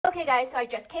Okay guys, so I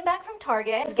just came back from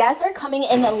Target. Guests are coming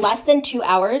in less than 2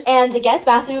 hours and the guest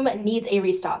bathroom needs a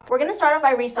restock. We're gonna start off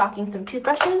by restocking some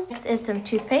toothbrushes. Next is some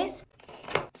toothpaste.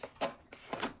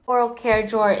 Oral care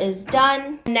drawer is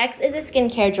done. Next is a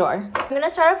skincare drawer. I'm gonna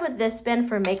start off with this bin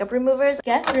for makeup removers.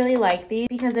 Guests really like these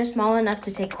because they're small enough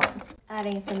to take home.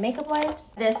 Adding some makeup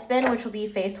wipes. This bin, which will be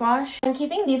face wash. I'm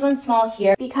keeping these ones small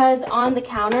here because on the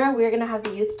counter, we're gonna have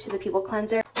the Youth to the People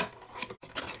cleanser.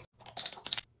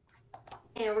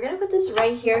 And we're gonna put this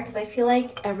right here because I feel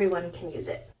like everyone can use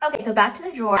it. Okay, so back to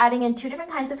the drawer. Adding in 2 different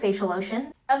kinds of facial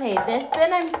lotion. Okay, this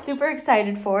bin I'm super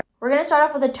excited for. We're gonna start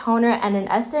off with a toner and an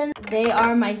essence. They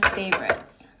are my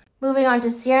favorites. Moving on to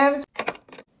serums.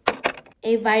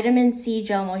 A vitamin C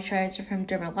gel moisturizer from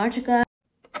Dermalogica.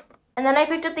 And then I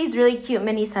picked up these really cute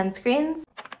mini sunscreens.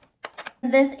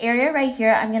 This area right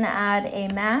here, I'm gonna add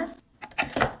a mask.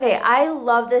 Okay, I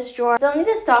love this drawer. Still need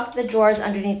to stock the drawers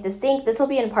underneath the sink. This will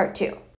be in part 2.